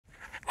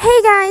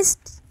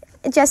guys,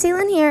 Jessie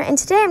Lynn here, and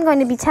today I'm going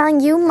to be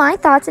telling you my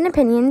thoughts and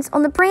opinions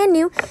on the brand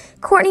new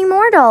Courtney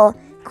Moore doll.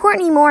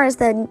 Courtney Moore is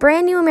the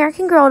brand new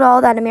American Girl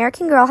doll that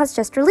American Girl has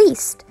just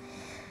released.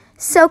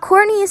 So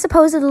Courtney is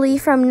supposedly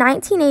from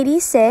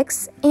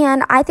 1986,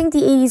 and I think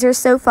the 80s are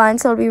so fun,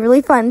 so it'll be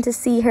really fun to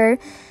see her.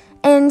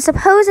 And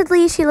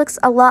supposedly she looks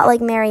a lot like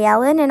Mary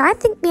Ellen, and I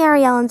think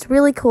Mary Ellen's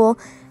really cool,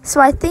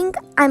 so I think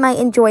I might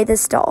enjoy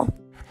this doll.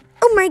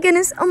 Oh my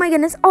goodness,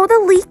 all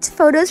the leaked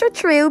photos are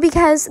true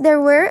because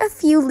there were a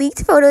few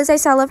leaked photos I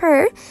saw of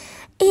her,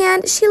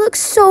 and she looks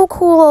so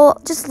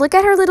cool. Just look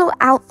at her little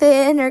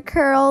outfit and her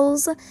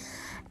curls,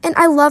 and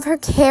I love her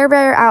Care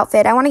Bear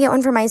outfit. I want to get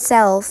one for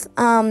myself.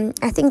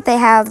 I think they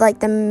have like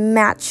the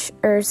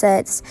matcher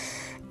sets,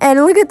 and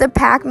look at the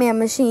Pac-Man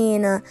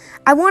machine.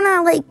 I want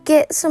to like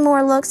get some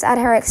more looks at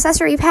her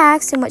accessory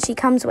packs and what she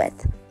comes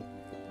with.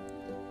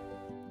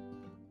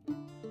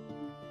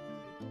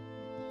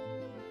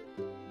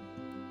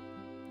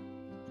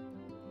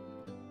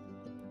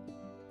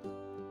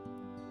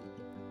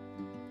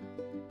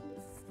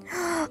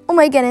 Oh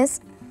my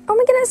goodness, oh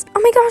my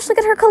gosh, look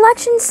at her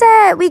collection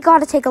set. We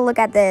gotta take a look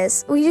at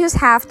this. We just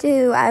have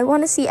to. I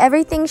want to see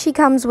everything she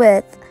comes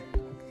with.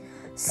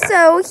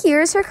 So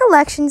here's her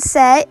collection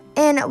set,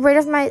 and right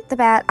off the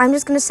bat, I'm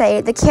just gonna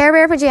say the Care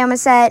Bear pajama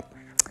set.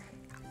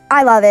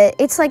 I love it.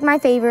 It's like my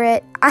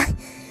favorite.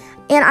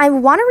 And I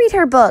want to read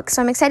her book,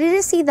 so I'm excited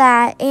to see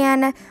that.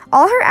 And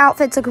all her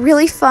outfits look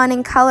really fun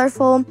and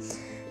colorful.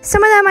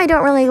 Some of them I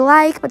don't really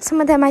like, but some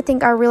of them I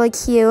think are really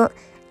cute.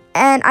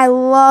 And I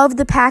love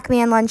the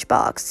Pac-Man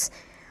lunchbox.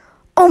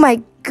 Oh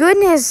my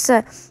goodness,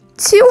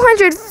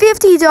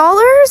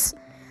 $250?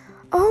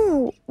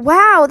 Oh,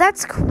 wow,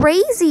 that's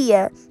crazy.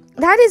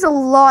 That is a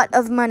lot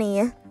of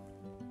money.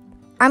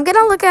 I'm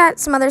gonna look at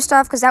some other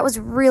stuff because that was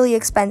really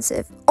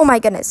expensive. Oh my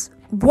goodness,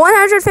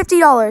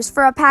 $150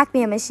 for a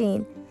Pac-Man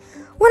machine.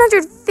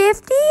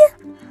 $150?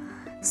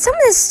 Some of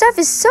this stuff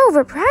is so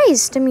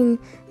overpriced. I mean,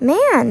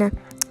 man.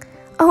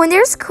 Oh, and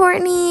there's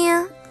Courtney.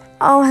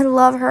 Oh, I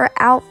love her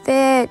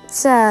outfit.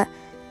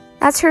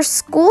 That's her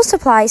school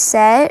supply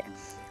set.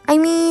 I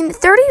mean,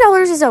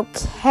 $30 is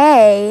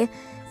okay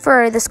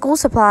for the school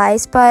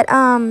supplies, but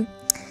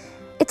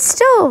it's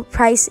still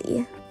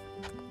pricey.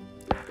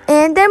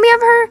 And then we have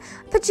her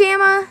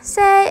pajama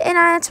set, and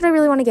that's what I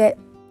really want to get.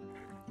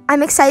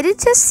 I'm excited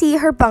to see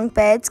her bunk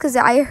beds because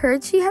I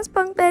heard she has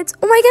bunk beds.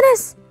 Oh my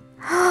goodness.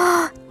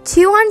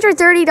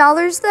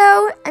 $230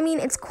 though. I mean,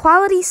 it's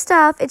quality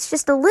stuff. It's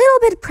just a little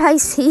bit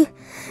pricey.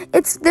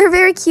 They're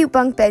very cute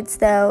bunk beds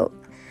though.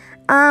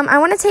 I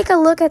want to take a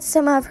look at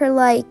some of her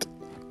like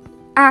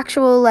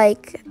actual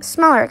like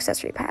smaller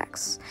accessory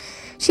packs.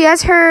 She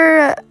has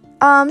her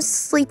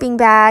sleeping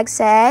bag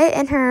set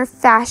and her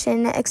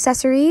fashion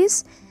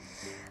accessories.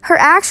 Her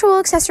actual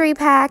accessory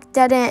pack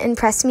didn't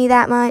impress me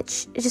that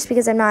much, just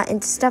because I'm not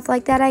into stuff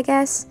like that, I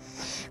guess.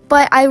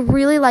 But I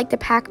really like the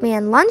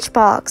Pac-Man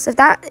lunchbox.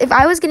 If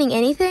I was getting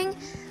anything,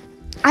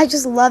 I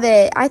just love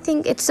it. I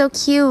think it's so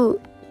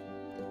cute.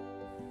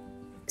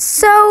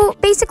 So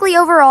basically,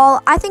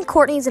 overall, I think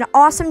Courtney's an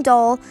awesome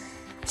doll.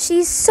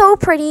 She's so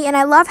pretty, and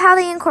I love how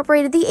they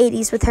incorporated the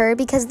 80s with her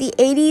because the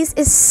 80s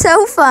is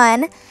so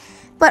fun.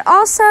 But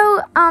also,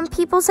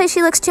 people say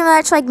she looks too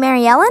much like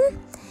Mary Ellen.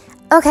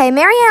 Okay,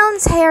 Mary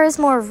Ellen's hair is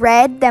more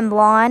red than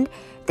blonde.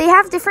 They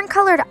have different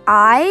colored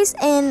eyes,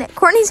 and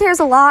Courtney's hair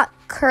is a lot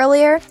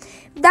curlier.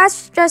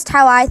 That's just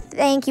how I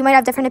think. You might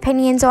have different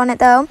opinions on it,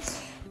 though.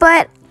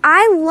 But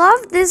I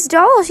love this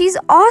doll. She's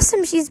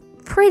awesome. She's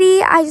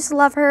pretty. I just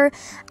love her.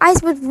 I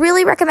would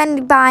really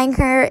recommend buying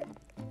her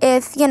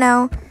if, you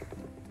know,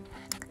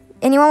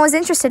 anyone was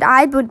interested.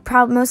 I would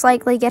probably most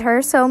likely get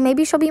her, so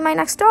maybe she'll be my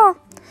next doll.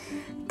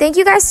 Thank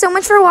you guys so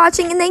much for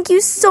watching, and thank you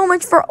so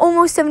much for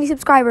almost 70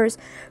 subscribers.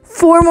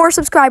 4 more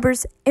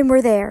subscribers, and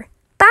we're there.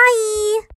 Bye!